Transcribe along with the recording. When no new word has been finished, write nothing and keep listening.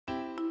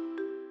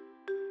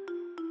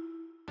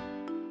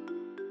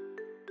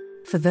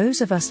For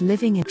those of us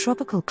living in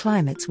tropical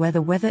climates where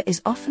the weather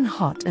is often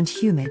hot and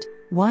humid,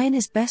 wine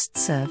is best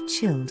served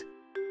chilled.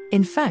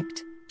 In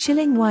fact,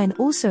 chilling wine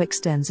also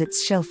extends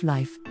its shelf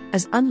life,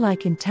 as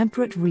unlike in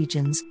temperate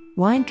regions,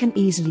 wine can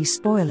easily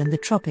spoil in the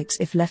tropics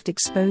if left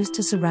exposed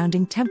to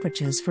surrounding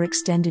temperatures for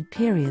extended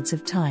periods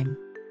of time.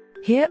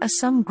 Here are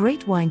some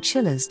great wine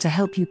chillers to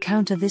help you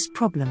counter this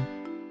problem.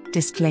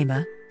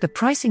 Disclaimer: the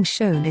pricing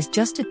shown is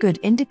just a good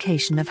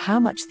indication of how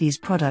much these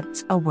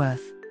products are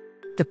worth.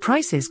 The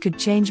prices could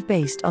change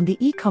based on the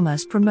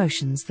e-commerce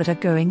promotions that are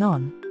going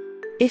on.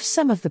 If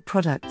some of the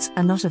products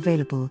are not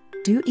available,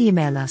 do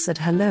email us at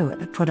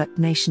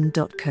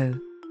hello@productnation.co.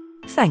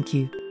 Thank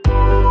you.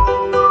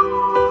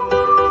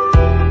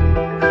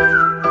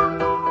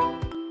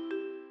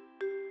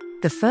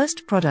 The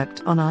first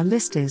product on our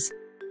list is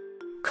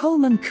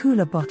Coleman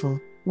Cooler Bottle,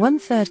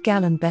 1/3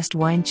 gallon Best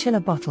Wine Chiller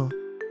Bottle.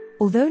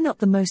 Although not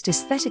the most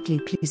aesthetically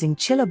pleasing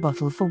chiller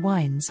bottle for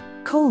wines,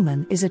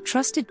 Coleman is a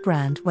trusted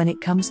brand when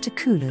it comes to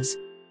coolers.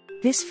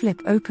 This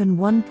flip-open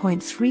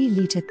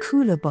 1.3-liter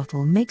cooler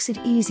bottle makes it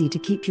easy to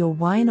keep your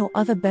wine or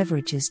other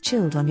beverages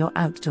chilled on your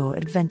outdoor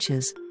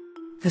adventures.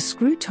 The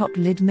screw-top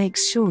lid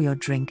makes sure your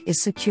drink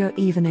is secure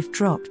even if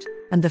dropped,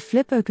 and the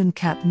flip-open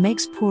cap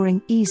makes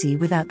pouring easy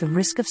without the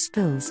risk of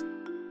spills.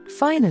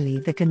 Finally,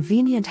 the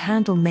convenient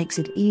handle makes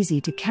it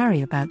easy to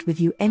carry about with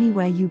you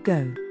anywhere you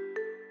go.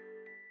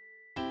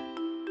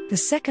 The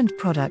second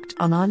product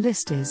on our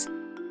list is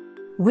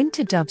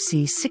Whynter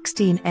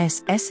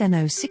WC-16S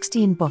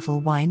SNO16 Bottle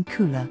Wine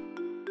Cooler.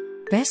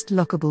 Best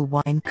lockable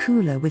wine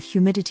cooler with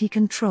humidity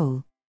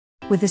control.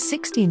 With a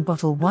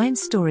 16-bottle wine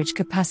storage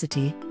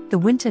capacity, the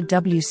Whynter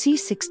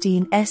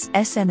WC-16S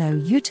SNO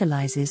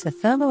utilizes a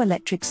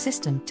thermoelectric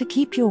system to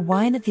keep your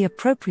wine at the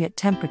appropriate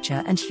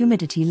temperature and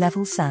humidity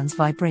level sans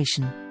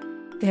vibration.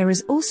 There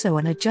is also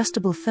an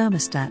adjustable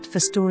thermostat for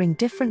storing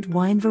different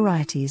wine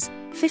varieties,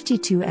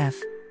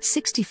 52F,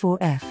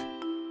 64F.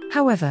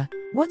 However,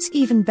 what's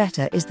even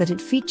better is that it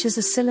features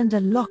a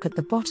cylinder lock at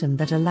the bottom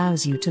that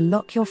allows you to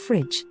lock your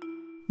fridge.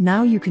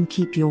 Now you can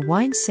keep your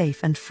wine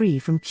safe and free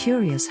from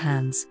curious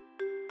hands.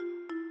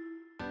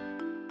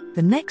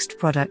 The next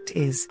product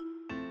is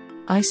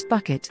Ice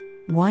Bucket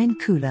Wine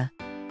Cooler.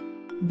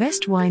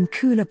 Best Wine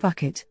Cooler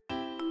Bucket.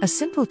 A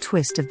simple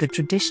twist of the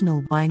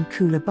traditional wine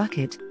cooler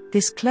bucket,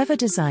 this clever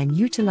design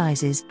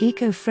utilizes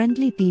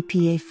eco-friendly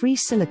BPA-free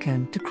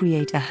silicone to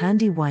create a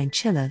handy wine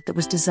chiller that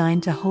was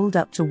designed to hold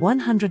up to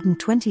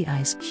 120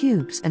 ice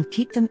cubes and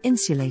keep them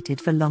insulated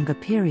for longer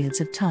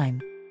periods of time.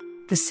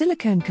 The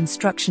silicone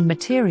construction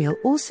material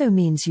also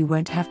means you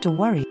won't have to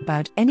worry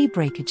about any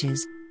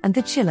breakages, and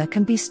the chiller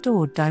can be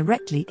stored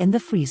directly in the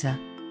freezer.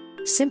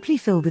 Simply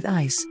fill with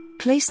ice,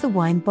 place the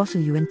wine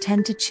bottle you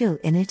intend to chill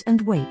in it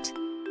and wait.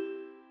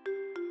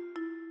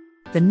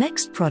 The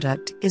next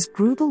product is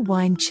Grubel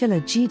Wine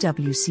Chiller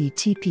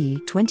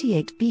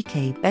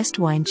GWC-TP28BK Best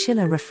Wine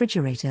Chiller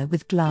Refrigerator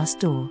with Glass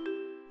Door.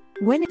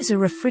 When is a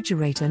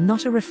refrigerator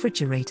not a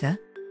refrigerator?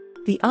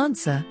 The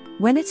answer: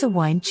 when it's a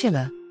wine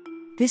chiller.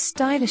 This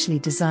stylishly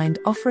designed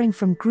offering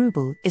from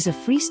Grubel is a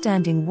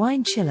freestanding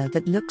wine chiller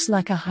that looks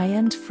like a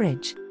high-end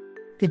fridge.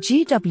 The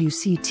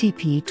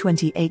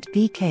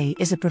GWC-TP28BK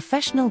is a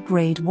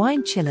professional-grade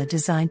wine chiller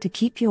designed to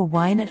keep your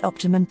wine at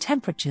optimum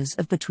temperatures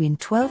of between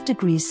 12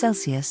 degrees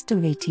Celsius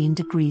to 18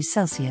 degrees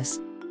Celsius.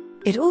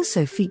 It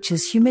also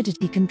features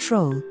humidity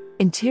control,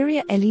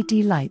 interior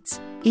LED lights,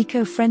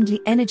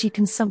 eco-friendly energy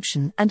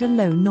consumption and a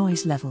low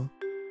noise level.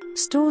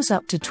 Stores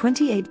up to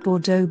 28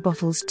 Bordeaux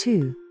bottles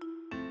too.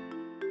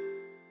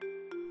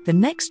 The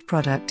next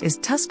product is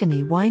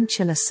Tuscani Wine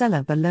Chiller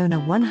Cellar Bologna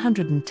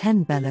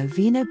 110 Bello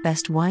Vino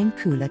Best Wine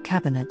Cooler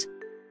Cabinet.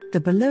 The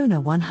Bologna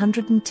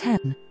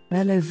 110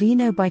 Bello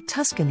Vino by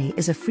Tuscani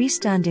is a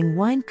freestanding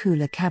wine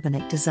cooler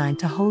cabinet designed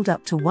to hold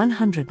up to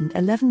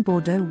 111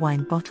 Bordeaux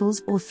wine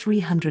bottles or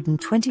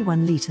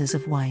 321 liters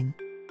of wine.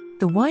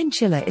 The wine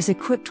chiller is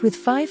equipped with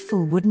 5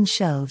 full wooden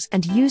shelves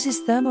and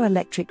uses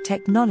thermoelectric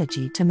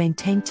technology to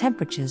maintain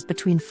temperatures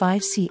between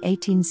 5°C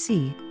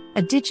 18°C.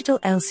 A digital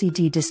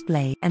LCD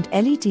display and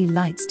LED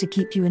lights to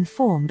keep you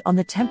informed on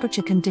the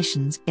temperature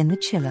conditions in the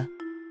chiller.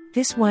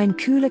 This wine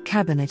cooler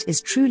cabinet is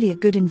truly a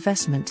good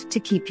investment to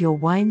keep your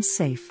wines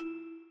safe.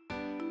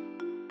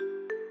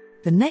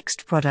 The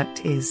next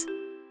product is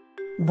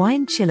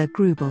Wine Chiller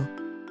Grubel.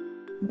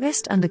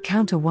 Best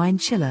under-counter wine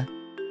chiller.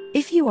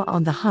 If you are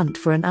on the hunt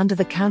for an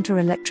under-the-counter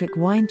electric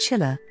wine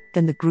chiller,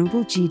 then the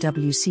Grubel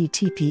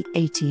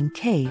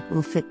GWC-TP28BK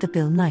will fit the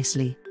bill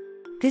nicely.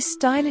 This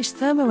stylish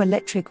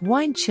thermoelectric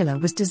wine chiller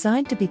was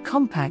designed to be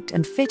compact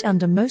and fit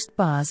under most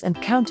bars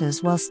and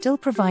counters while still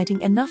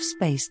providing enough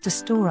space to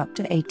store up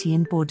to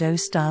 18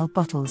 Bordeaux-style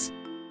bottles.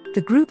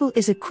 The Grubel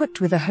is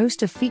equipped with a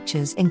host of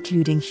features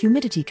including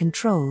humidity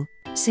control,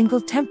 single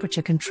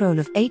temperature control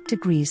of 8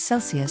 degrees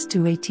Celsius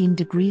to 18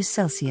 degrees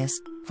Celsius,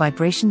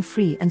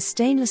 vibration-free and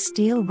stainless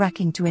steel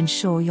racking to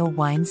ensure your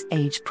wines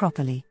age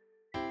properly.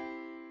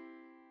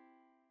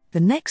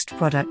 The next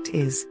product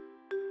is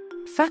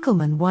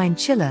Fackelmann Wine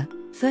Chiller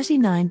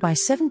 39 by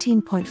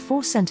 17.4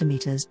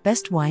 cm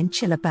Best Wine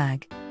Chiller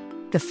Bag.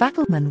 The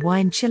Fackelmann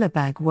wine chiller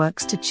bag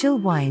works to chill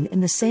wine in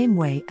the same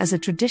way as a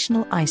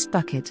traditional ice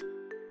bucket.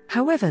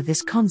 However,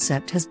 this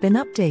concept has been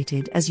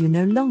updated as you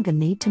no longer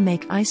need to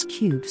make ice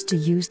cubes to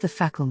use the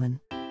Fackelmann.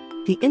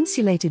 The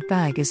insulated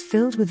bag is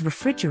filled with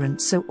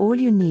refrigerant, so all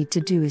you need to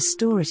do is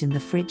store it in the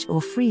fridge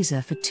or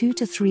freezer for 2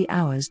 to 3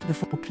 hours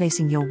before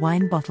placing your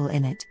wine bottle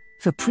in it.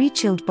 For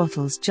pre-chilled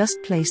bottles,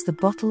 just place the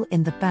bottle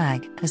in the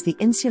bag, as the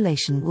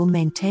insulation will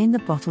maintain the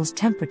bottle's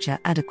temperature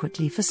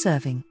adequately for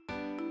serving.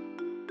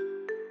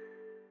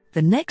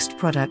 The next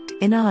product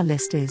in our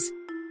list is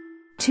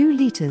 2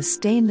 liters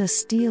stainless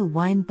steel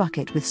wine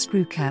bucket with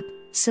screw cap,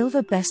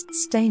 Silver Best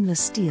stainless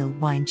steel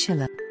wine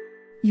chiller.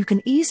 You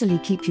can easily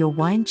keep your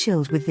wine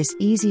chilled with this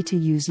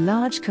easy-to-use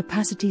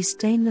large-capacity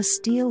stainless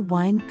steel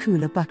wine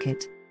cooler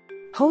bucket.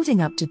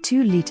 Holding up to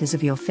 2 liters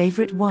of your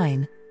favorite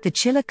wine, the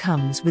chiller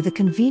comes with a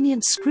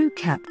convenient screw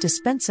cap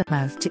dispenser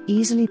mouth to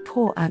easily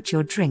pour out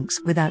your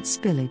drinks without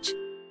spillage.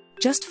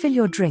 Just fill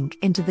your drink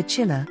into the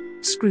chiller,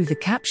 screw the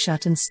cap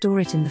shut and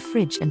store it in the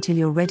fridge until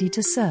you're ready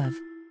to serve.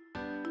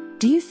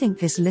 Do you think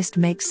this list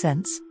makes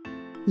sense?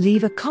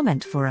 Leave a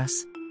comment for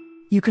us.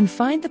 You can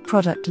find the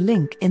product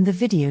link in the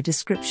video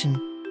description.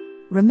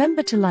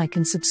 Remember to like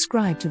and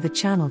subscribe to the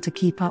channel to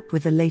keep up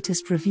with the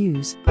latest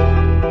reviews.